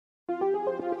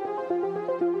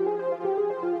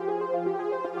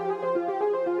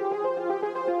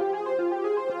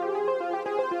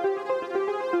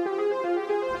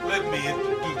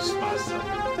introduce myself.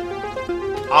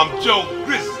 I'm Joe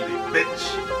Grizzly,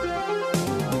 bitch.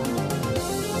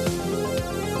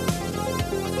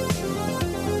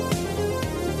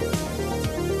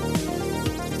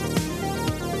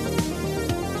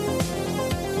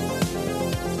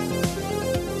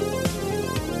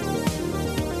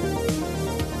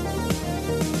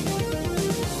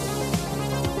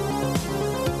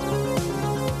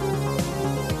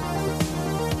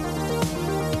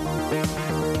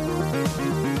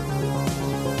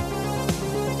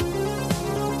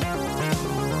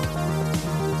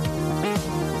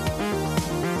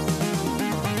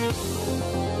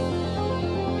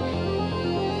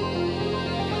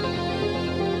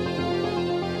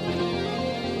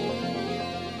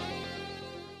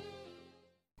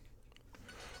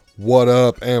 What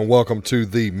up, and welcome to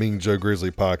the Mean Joe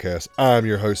Grizzly podcast. I'm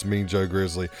your host, Mean Joe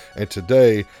Grizzly, and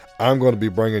today I'm going to be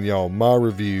bringing y'all my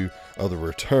review of the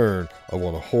return of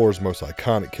one of horror's most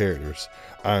iconic characters.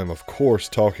 I am, of course,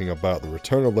 talking about the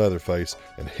return of Leatherface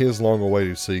and his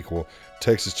long-awaited sequel,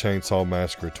 Texas Chainsaw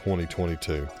Massacre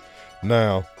 2022.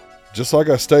 Now, just like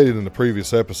I stated in the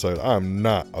previous episode, I'm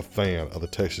not a fan of the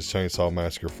Texas Chainsaw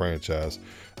Massacre franchise.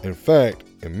 In fact,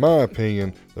 in my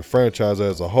opinion, the franchise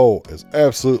as a whole is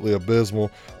absolutely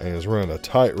abysmal and is running a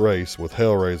tight race with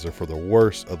Hellraiser for the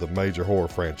worst of the major horror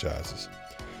franchises.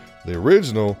 The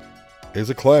original is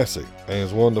a classic and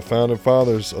is one of the founding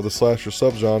fathers of the slasher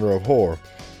subgenre of horror.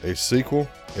 A sequel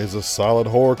is a solid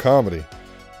horror comedy,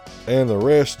 and the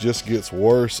rest just gets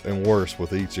worse and worse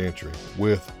with each entry,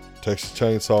 with Texas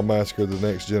Chainsaw Massacre: The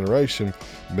Next Generation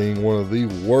being one of the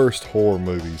worst horror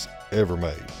movies ever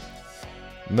made.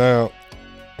 Now,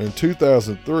 in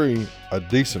 2003, a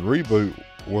decent reboot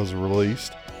was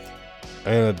released,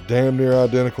 and a damn near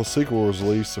identical sequel was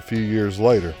released a few years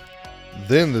later.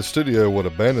 Then the studio would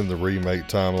abandon the remake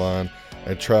timeline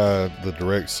and try the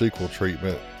direct sequel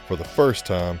treatment for the first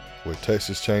time with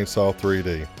Texas Chainsaw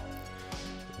 3D.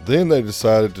 Then they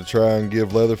decided to try and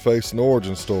give Leatherface an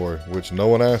origin story, which no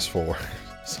one asked for.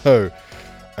 So,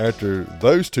 after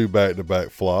those two back-to-back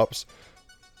flops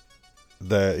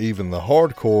that even the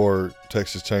hardcore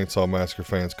Texas Chainsaw Massacre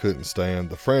fans couldn't stand,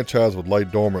 the franchise would lay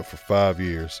dormant for 5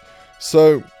 years.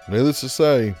 So, needless to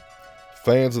say,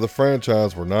 fans of the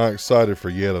franchise were not excited for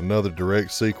yet another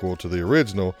direct sequel to the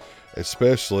original,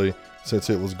 especially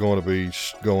since it was going to be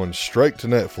going straight to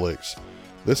Netflix.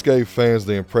 This gave fans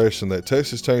the impression that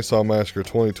Texas Chainsaw Massacre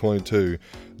 2022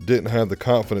 didn't have the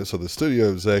confidence of the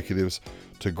studio executives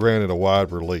to grant it a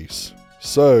wide release.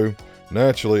 So,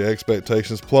 naturally,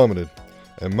 expectations plummeted.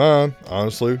 And mine,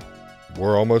 honestly,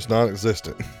 were almost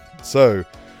non-existent. So,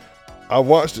 I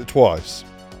watched it twice.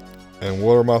 And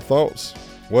what are my thoughts?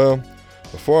 Well,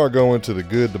 before I go into the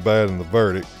good, the bad, and the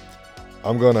verdict,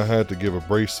 I'm going to have to give a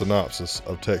brief synopsis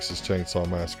of Texas Chainsaw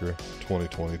Massacre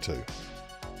 2022.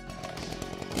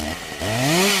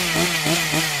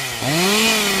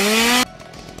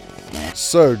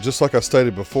 So, just like I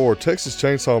stated before, Texas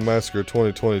Chainsaw Massacre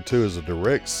 2022 is a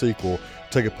direct sequel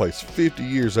taking place 50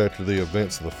 years after the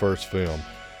events of the first film,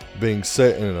 being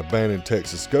set in an abandoned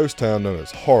Texas ghost town known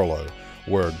as Harlow,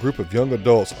 where a group of young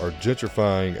adults are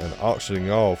gentrifying and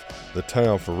auctioning off the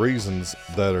town for reasons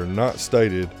that are not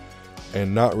stated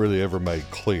and not really ever made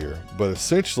clear. But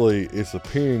essentially, it's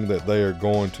appearing that they are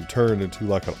going to turn into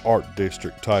like an art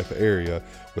district type area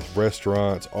with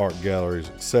restaurants, art galleries,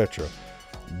 etc.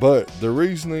 But the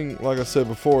reasoning, like I said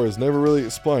before, is never really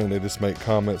explained. They just make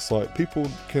comments like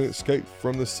people can escape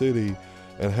from the city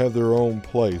and have their own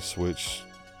place, which,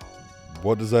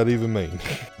 what does that even mean?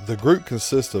 The group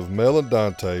consists of Mel and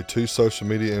Dante, two social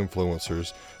media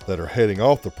influencers that are heading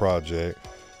off the project,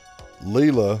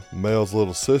 Leela, Mel's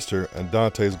little sister, and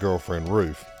Dante's girlfriend,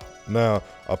 Ruth. Now,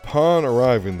 upon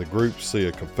arriving, the group see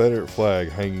a Confederate flag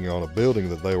hanging on a building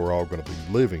that they were all going to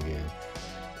be living in.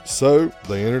 So,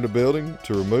 they enter the building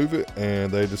to remove it,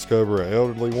 and they discover an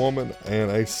elderly woman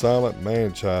and a silent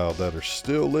man-child that are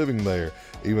still living there,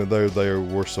 even though they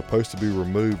were supposed to be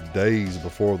removed days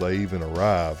before they even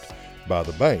arrived by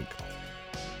the bank.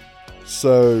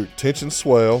 So, tensions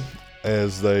swell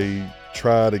as they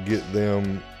try to get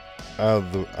them out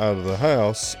of the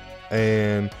house,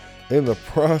 and in the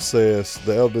process,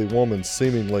 the elderly woman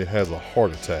seemingly has a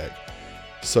heart attack.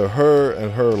 So her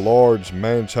and her large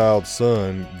man-child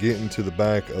son get into the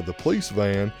back of the police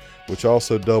van, which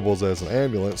also doubles as an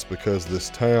ambulance because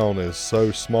this town is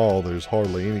so small there's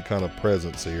hardly any kind of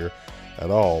presence here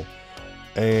at all.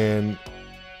 And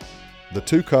the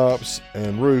two cops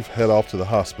and Ruth head off to the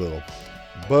hospital.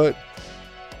 But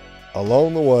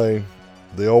along the way,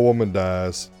 the old woman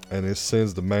dies, and it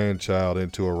sends the man-child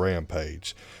into a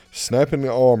rampage. snapping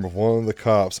the arm of one of the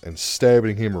cops and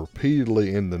stabbing him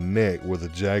repeatedly in the neck with the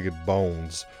jagged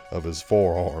bones of his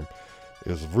forearm. It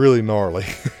was really gnarly.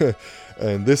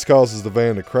 And this causes the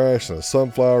van to crash in a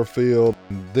sunflower field.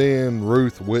 And then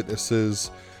Ruth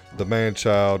witnesses the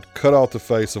man-child cut off the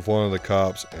face of one of the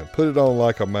cops and put it on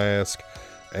like a mask.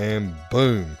 And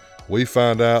boom, we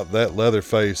find out that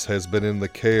Leatherface has been in the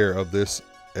care of this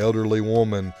elderly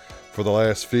woman for the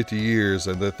last 50 years,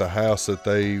 and that the house that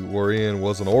they were in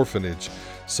was an orphanage.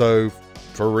 So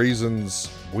for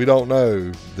reasons we don't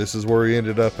know, this is where he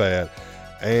ended up at.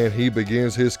 And he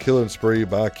begins his killing spree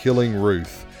by killing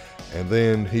Ruth. And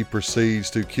then he proceeds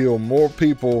to kill more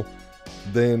people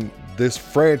than this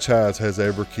franchise has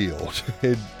ever killed.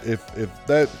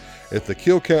 If the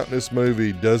kill count in this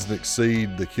movie doesn't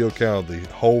exceed the kill count of the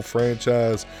whole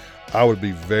franchise, I would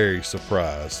be very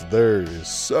surprised. There is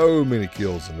so many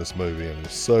kills in this movie, and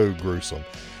it's so gruesome.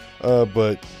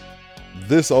 But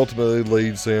this ultimately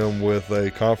leads him with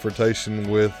a confrontation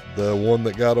with the one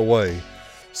that got away,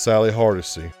 Sally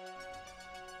Hardesty.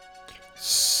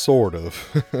 Sort of.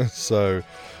 So,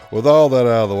 with all that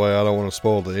out of the way, I don't want to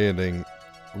spoil the ending.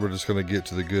 We're just going to get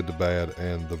to the good, the bad,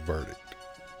 and the verdict.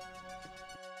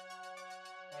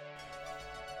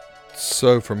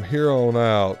 So, from here on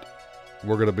out,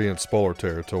 we're going to be in spoiler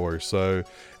territory. So,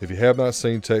 if you have not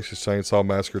seen Texas Chainsaw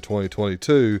Massacre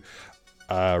 2022,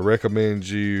 I recommend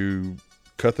you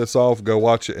cut this off, go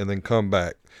watch it, and then come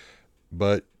back.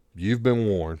 But you've been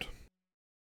warned.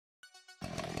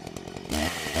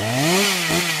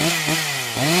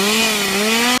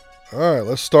 Alright,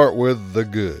 let's start with the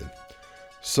good.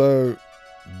 So,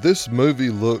 this movie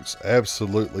looks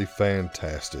absolutely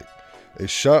fantastic.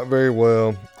 It's shot very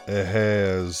well. It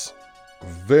has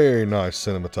very nice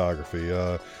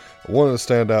cinematography. One of the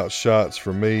standout shots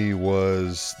for me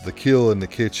was the kill in the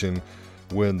kitchen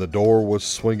when the door was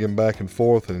swinging back and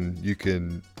forth and you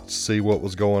can see what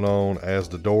was going on as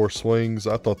the door swings.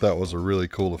 I thought that was a really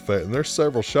cool effect. And there's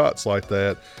several shots like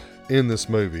that in this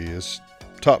movie. It's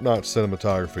top-notch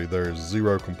cinematography. There's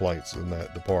zero complaints in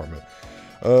that department.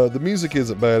 The music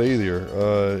isn't bad either.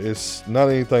 It's not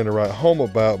anything to write home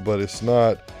about, but it's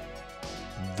not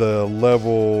the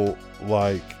level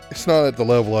it's not at the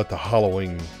level at the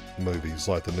Halloween movies,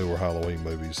 like the newer Halloween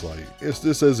movies.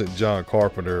 This isn't John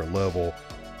Carpenter level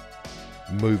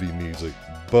movie music,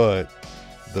 but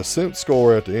the synth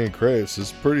score at the end credits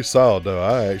is pretty solid though.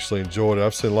 I actually enjoyed it.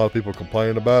 I've seen a lot of people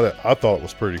complaining about it. I thought it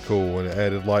was pretty cool when it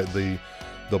added like the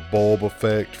bulb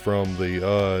effect from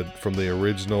the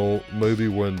original movie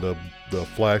when the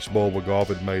flash bulb would go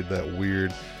off. It made that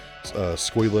weird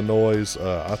squealing noise.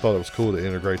 I thought it was cool to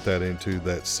integrate that into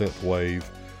that synth wave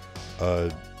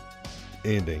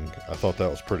ending. I thought that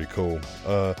was pretty cool.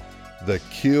 The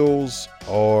kills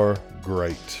are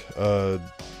great.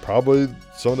 Probably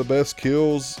some of the best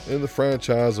kills in the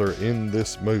franchise are in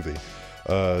this movie.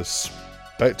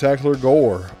 Spectacular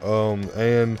gore,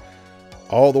 and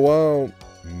all the while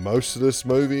most of this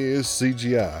movie is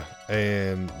CGI,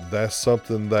 and that's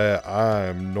something that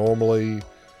I'm normally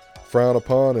frown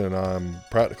upon, and I'm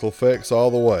practical effects all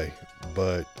the way.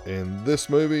 But in this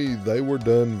movie, they were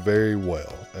done very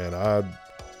well, and I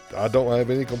don't have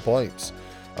any complaints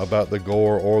about the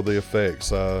gore or the effects.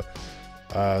 To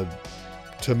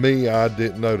me, I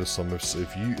didn't notice them.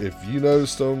 If you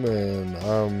noticed them and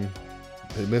I'm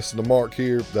missing the mark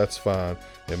here, that's fine.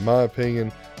 In my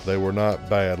opinion, they were not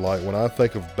bad. Like when I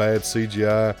think of bad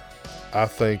CGI, I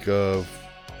think of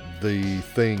the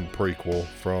Thing prequel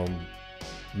from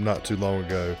not too long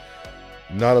ago.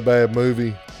 Not a bad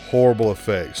movie, horrible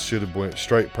effects. Should have went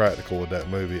straight practical with that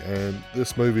movie. And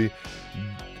this movie,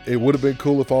 it would have been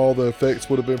cool if all the effects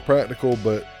would have been practical,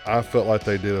 but I felt like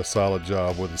they did a solid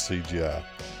job with the CGI.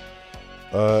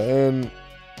 And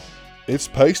it's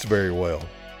paced very well.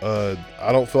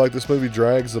 I don't feel like this movie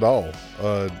drags at all.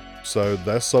 So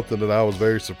that's something that I was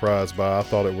very surprised by. I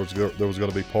thought there was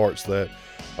going to be parts that,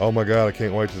 oh my God, I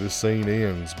can't wait till this scene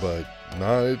ends. But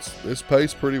no, it's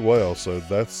paced pretty well. So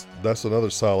that's another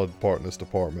solid part in this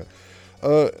department.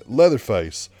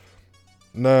 Leatherface.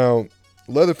 Now,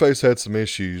 Leatherface had some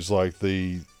issues, like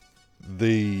the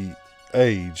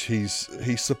age.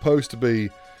 He's supposed to be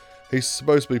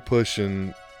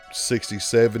pushing 60,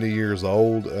 70 years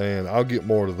old, and I'll get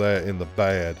more to that in the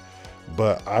bad.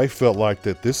 But I felt like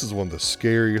that this is one of the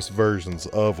scariest versions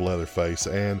of Leatherface,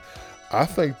 and I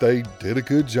think they did a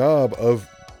good job of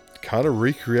kind of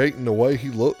recreating the way he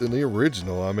looked in the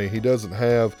original. I mean, he doesn't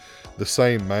have the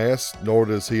same mask, nor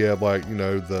does he have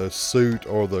the suit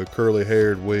or the curly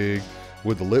haired wig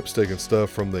with the lipstick and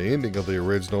stuff from the ending of the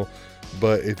original.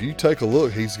 But if you take a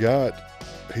look, he's got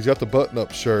he's got the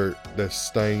button-up shirt that's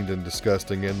stained and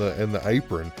disgusting, and the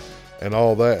apron and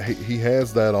all that. He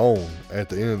has that on at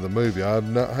the end of the movie. I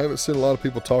haven't seen a lot of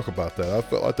people talk about that. I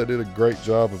felt like they did a great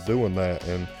job of doing that,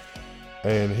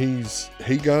 and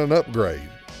he got an upgrade.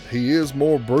 He is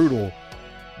more brutal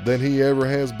than he ever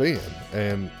has been,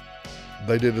 and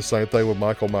they did the same thing with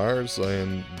Michael Myers,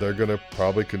 and they're gonna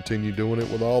probably continue doing it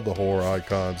with all the horror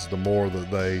icons. The more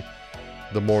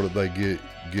that they get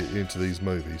into these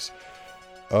movies.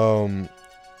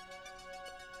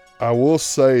 I will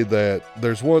say that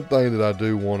there's one thing that I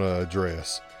do want to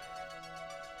address.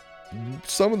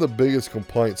 Some of the biggest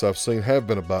complaints I've seen have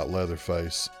been about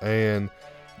Leatherface, and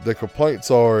the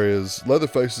complaints is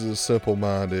Leatherface is a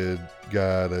simple-minded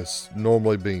guy that's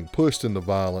normally being pushed into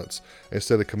violence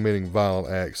instead of committing violent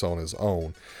acts on his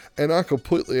own. And I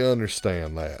completely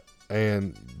understand that.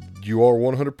 And you are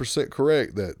 100%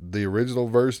 correct that the original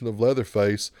version of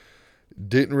Leatherface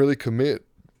didn't really commit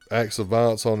acts of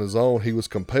violence on his own. He was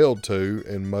compelled to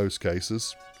in most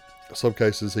cases. Some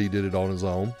cases he did it on his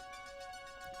own.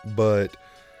 But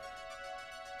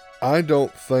I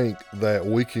don't think that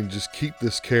we can just keep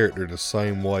this character the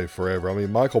same way forever. I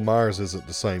mean, Michael Myers isn't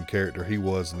the same character he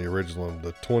was in the original.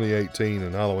 The 2018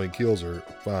 and Halloween Kills are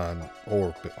fine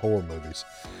horror movies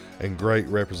and great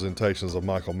representations of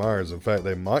Michael Myers. In fact,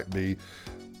 they might be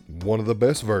one of the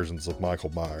best versions of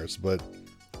Michael Myers. But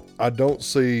I don't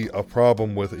see a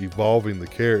problem with evolving the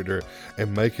character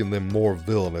and making them more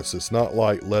villainous. It's not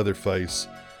like Leatherface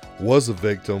was a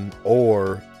victim,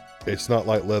 or it's not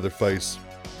like Leatherface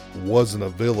wasn't a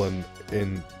villain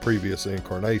in previous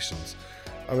incarnations.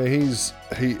 I mean,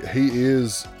 he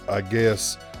is, I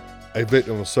guess, a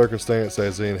victim of circumstance,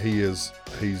 as in he's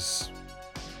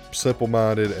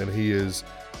simple-minded and he is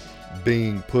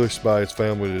being pushed by his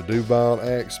family to do violent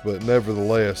acts, but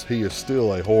nevertheless, he is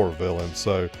still a horror villain.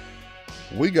 So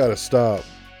we got to stop,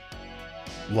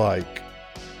 like,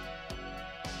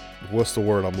 what's the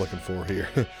word I'm looking for here?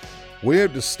 We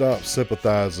have to stop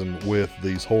sympathizing with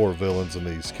these horror villains and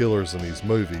these killers in these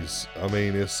movies. I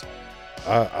mean,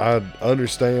 I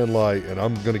understand, like, and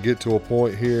I'm going to get to a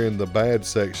point here in the bad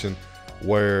section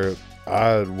where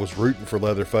I was rooting for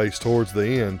Leatherface towards the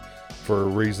end for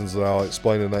reasons that I'll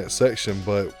explain in that section,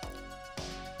 but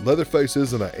Leatherface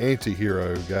isn't an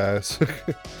anti-hero, guys.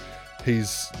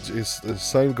 It's the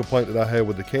same complaint that I had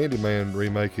with the Candyman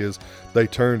remake is they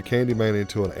turned Candyman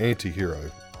into an anti-hero.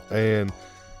 And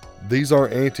these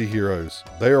aren't anti-heroes.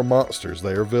 They are monsters.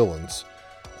 They are villains.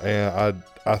 And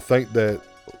I think that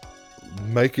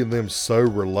making them so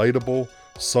relatable,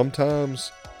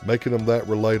 sometimes making them that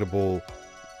relatable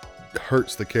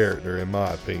hurts the character, in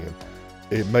my opinion.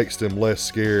 It makes them less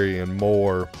scary and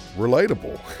more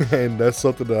relatable. And that's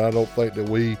something that I don't think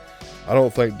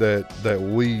that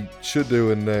we should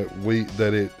do, and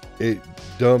that it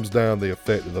dumbs down the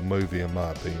effect of the movie, in my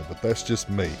opinion. But that's just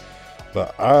me.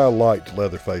 But I liked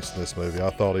Leatherface in this movie. I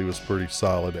thought he was pretty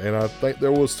solid, and I think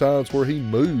there was times where he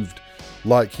moved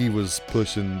like he was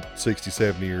pushing 60,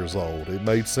 70 years old. It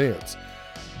made sense.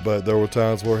 But there were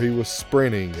times where he was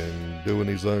sprinting and doing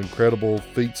these incredible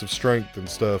feats of strength and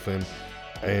stuff, and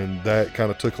that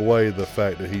kind of took away the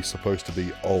fact that he's supposed to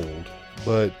be old.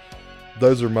 But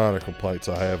those are minor complaints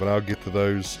I have, and I'll get to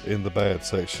those in the bad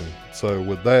section. So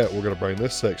with that, we're going to bring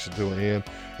this section to an end,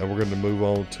 and we're going to move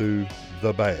on to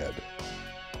the bad.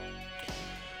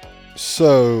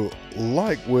 So,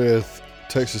 like with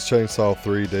Texas Chainsaw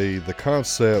 3D, the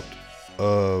concept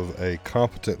of a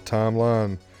competent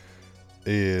timeline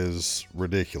is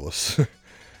ridiculous.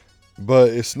 But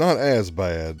it's not as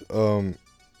bad.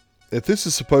 If this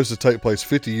is supposed to take place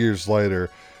 50 years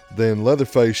later, then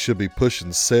Leatherface should be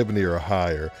pushing 70 or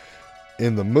higher.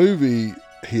 In the movie,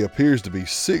 he appears to be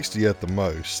 60 at the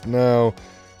most. Now,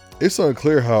 it's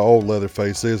unclear how old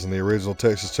Leatherface is in the original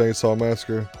Texas Chainsaw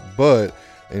Massacre, but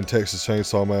in Texas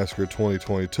Chainsaw Massacre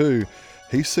 2022,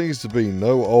 he seems to be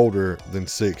no older than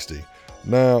 60.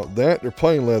 Now, the actor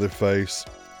playing Leatherface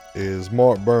is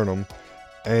Mark Burnham,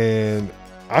 and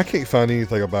I can't find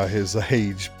anything about his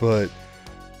age, but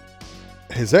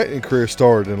his acting career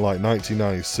started in like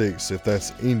 1996, if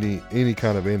that's any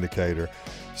kind of indicator.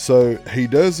 So he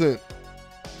doesn't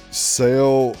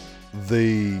sell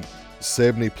the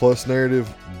 70 plus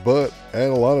narrative, but at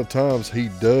a lot of times he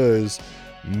does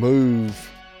move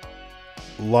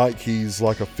like he's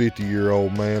like a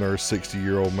 50-year-old man or a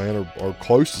 60-year-old man or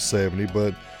close to 70,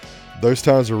 but those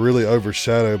times are really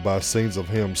overshadowed by scenes of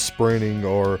him sprinting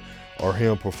or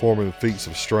him performing feats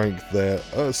of strength that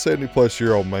a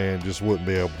 70-plus-year-old man just wouldn't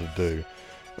be able to do.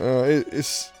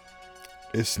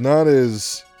 It's not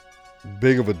as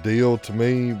big of a deal to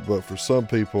me, but for some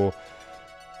people,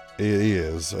 It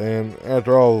is. And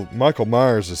after all, Michael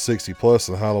Myers is 60 plus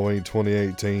in Halloween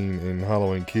 2018 and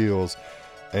Halloween Kills.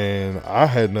 And I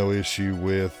had no issue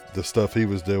with the stuff he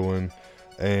was doing,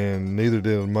 and neither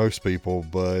did most people.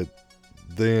 But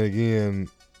then again,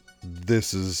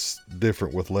 this is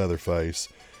different with Leatherface.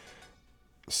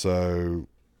 So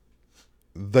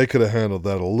they could have handled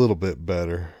that a little bit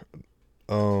better.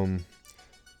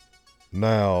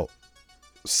 Now,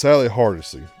 Sally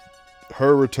Hardesty.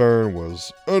 Her return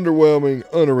was underwhelming,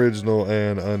 unoriginal,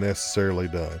 and unnecessarily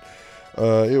done.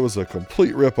 It was a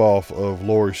complete ripoff of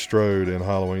Laurie Strode in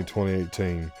Halloween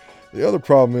 2018. The other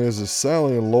problem is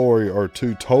Sally and Laurie are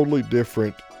two totally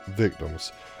different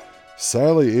victims.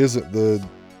 Sally isn't the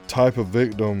type of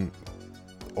victim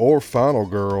or final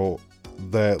girl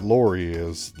that Laurie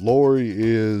is. Laurie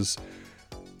is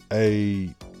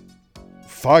a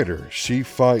fighter. She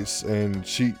fights, and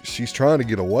she's trying to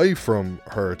get away from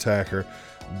her attacker,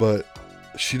 but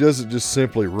she doesn't just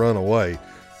simply run away.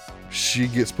 She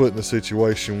gets put in a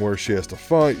situation where she has to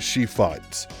fight. She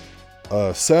fights.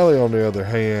 Sally, on the other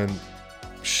hand,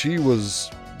 she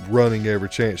was running every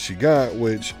chance she got,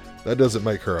 which that doesn't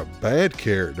make her a bad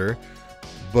character.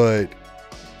 But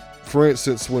for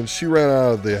instance, when she ran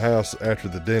out of the house after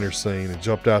the dinner scene and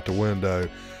jumped out the window,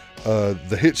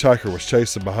 the hitchhiker was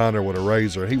chasing behind her with a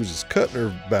razor, and he was just cutting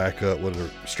her back up with a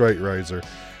straight razor.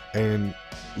 And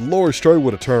Laurie Strode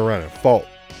would have turned around and fought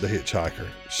the hitchhiker.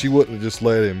 She wouldn't have just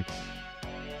let him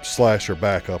slash her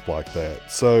back up like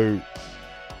that. So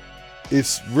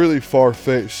it's really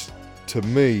far-fetched to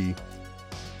me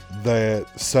that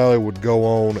Sally would go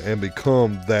on and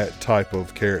become that type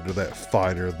of character, that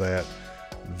fighter, that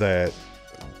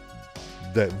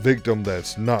victim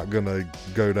that's not gonna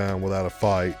go down without a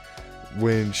fight,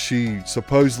 when she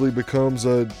supposedly becomes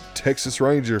a Texas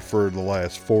Ranger for the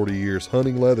last 40 years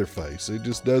hunting Leatherface. It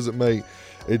just doesn't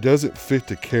fit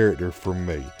the character for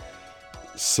me.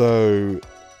 So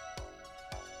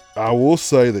I will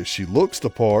say that she looks the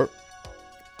part.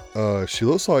 She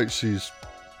looks like she's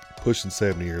pushing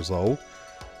 70 years old,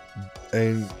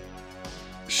 and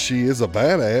she is a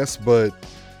badass, but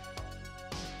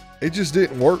it just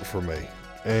didn't work for me.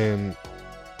 And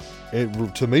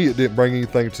to me, it didn't bring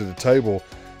anything to the table,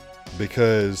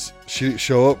 because she didn't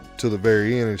show up to the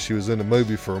very end, and she was in the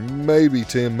movie for maybe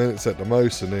 10 minutes at the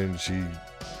most, and then she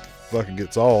fucking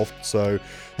gets off. So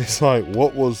it's like,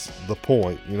 what was the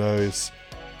point? You know,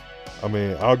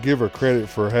 I'll give her credit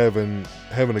for having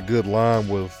a good line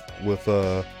with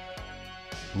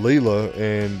Leela,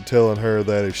 and telling her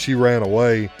that if she ran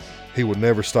away, he would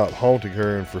never stop haunting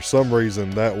her. And for some reason,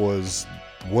 that was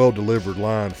well delivered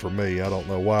line for me. I don't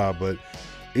know why, but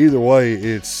either way,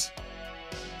 it's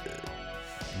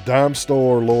dime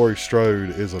store Laurie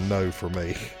Strode is a no for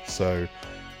me. So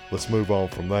let's move on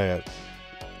from that.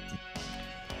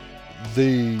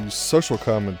 The social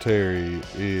commentary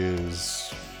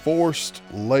is forced,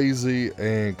 lazy,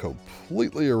 and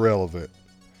completely irrelevant.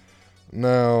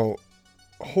 Now,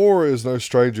 horror is no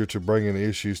stranger to bringing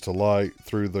issues to light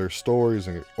through their stories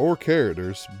or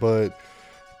characters, but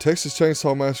Texas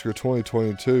Chainsaw Massacre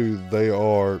 2022, they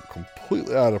are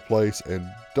completely out of place and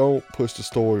don't push the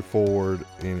story forward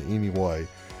in any way.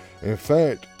 In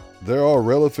fact, there are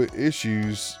relevant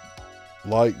issues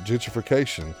like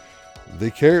gentrification. The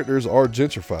characters are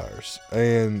gentrifiers,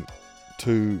 and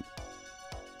to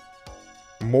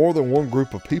more than one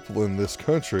group of people in this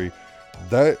country,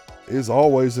 that is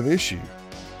always an issue.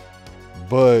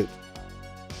 But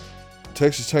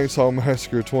Texas Chainsaw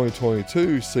Massacre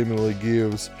 2022 seemingly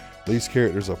gives these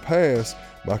characters a pass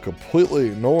by completely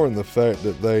ignoring the fact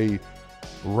that they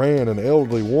ran an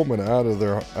elderly woman out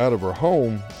of her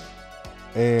home,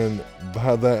 and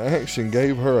by that action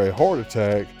gave her a heart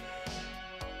attack,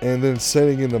 and then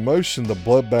setting into motion the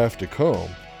bloodbath to come.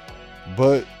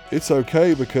 But it's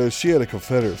okay, because she had a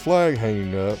Confederate flag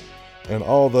hanging up, and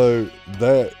although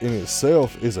that in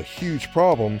itself is a huge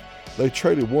problem, they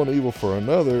traded one evil for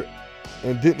another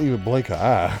and didn't even blink an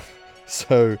eye.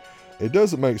 So it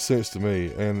doesn't make sense to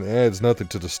me, and adds nothing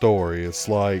to the story. It's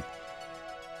like,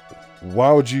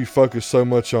 why would you focus so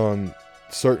much on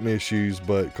certain issues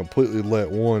but completely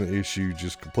let one issue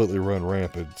just completely run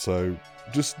rampant? So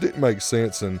just didn't make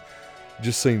sense, and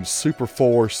just seemed super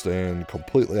forced and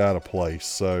completely out of place.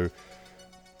 So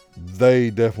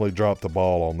they definitely dropped the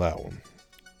ball on that one.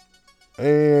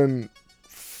 And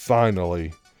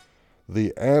finally,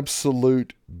 the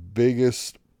absolute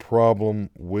biggest problem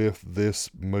with this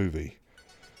movie.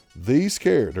 These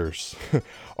characters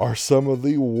are some of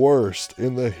the worst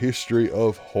in the history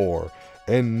of horror.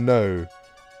 And no,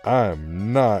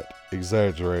 I'm not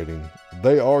exaggerating.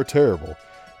 They are terrible,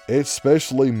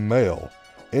 especially Mel.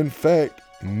 In fact,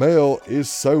 Mel is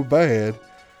so bad.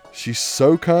 She's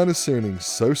so condescending,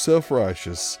 so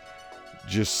self-righteous.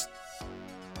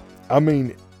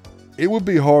 It would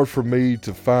be hard for me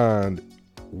to find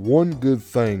one good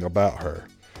thing about her.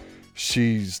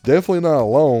 She's definitely not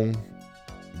alone.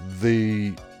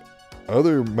 The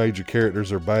other major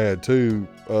characters are bad too.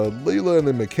 Leela and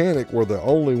the mechanic were the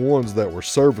only ones that were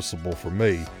serviceable for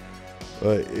me.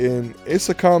 And it's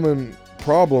a common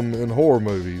problem in horror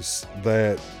movies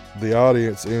that the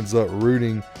audience ends up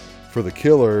rooting for the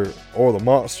killer or the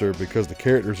monster because the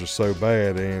characters are so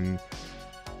bad. And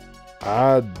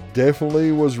I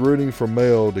definitely was rooting for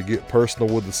Mel to get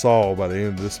personal with the Saw by the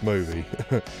end of this movie.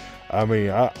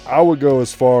 I would go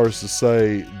as far as to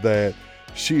say that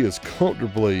she is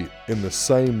comfortably in the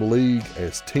same league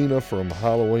as Tina from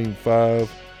Halloween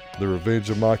 5, The Revenge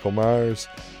of Michael Myers,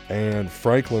 and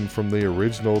Franklin from the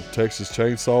original Texas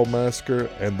Chainsaw Massacre,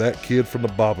 and that kid from the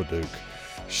Babadook.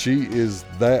 She is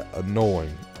that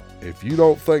annoying. If you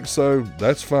don't think so,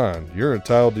 that's fine. You're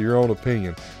entitled to your own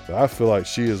opinion. But I feel like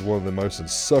she is one of the most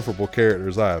insufferable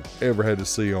characters I have ever had to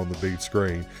see on the big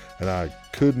screen, and I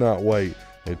could not wait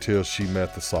until she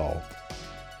met the Saw.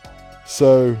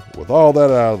 So, with all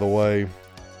that out of the way,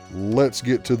 let's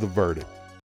get to the verdict.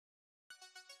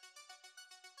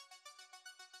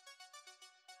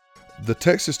 The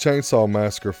Texas Chainsaw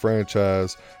Massacre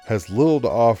franchise has little to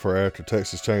offer after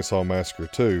Texas Chainsaw Massacre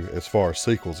 2 as far as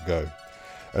sequels go.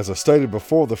 As I stated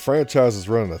before, the franchise is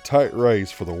running a tight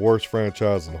race for the worst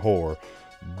franchise in horror,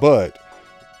 but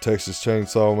Texas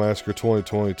Chainsaw Massacre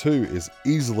 2022 is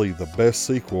easily the best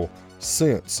sequel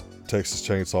since Texas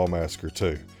Chainsaw Massacre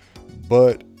 2.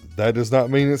 But that does not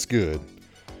mean it's good.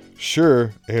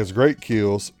 Sure, it has great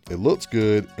kills, it looks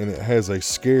good, and it has a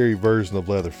scary version of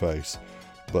Leatherface.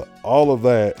 But all of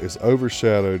that is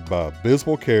overshadowed by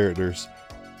abysmal characters,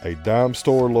 a dime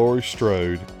store Laurie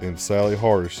Strode and Sally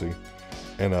Hardesty,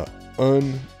 and an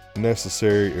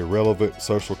unnecessary, irrelevant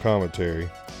social commentary.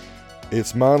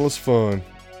 It's mindless fun,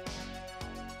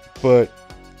 but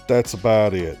that's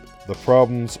about it. The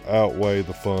problems outweigh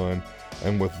the fun,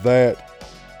 and with that,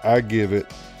 I give it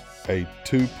a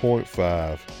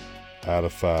 2.5 out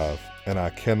of 5, and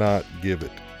I cannot give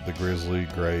it the Grizzly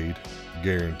grade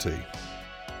guarantee.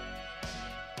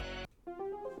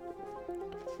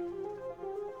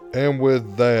 And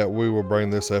with that, we will bring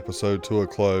this episode to a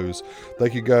close.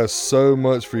 Thank you guys so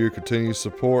much for your continued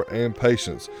support and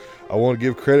patience. I want to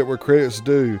give credit where credit's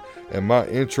due, and my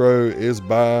intro is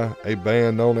by a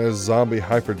band known as Zombie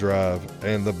Hyperdrive,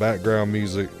 and the background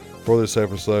music for this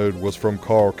episode was from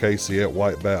Carl Casey at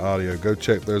White Bat Audio. Go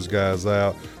check those guys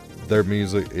out. Their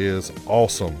music is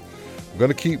awesome. I'm going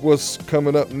to keep what's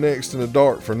coming up next in the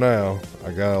dark for now.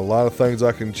 I got a lot of things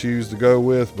I can choose to go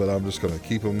with, but I'm just going to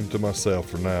keep them to myself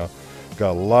for now.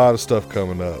 Got a lot of stuff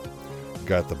coming up. You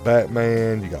got the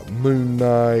Batman, you got Moon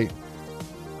Knight,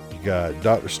 you got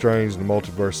Doctor Strange and the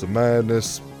Multiverse of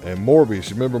Madness, and Morbius.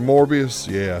 You remember Morbius?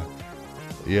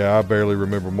 Yeah, I barely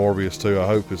remember Morbius too. I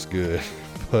hope it's good.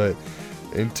 But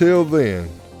until then,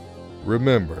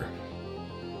 remember,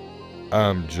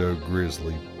 I'm Joe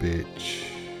Grizzly, bitch.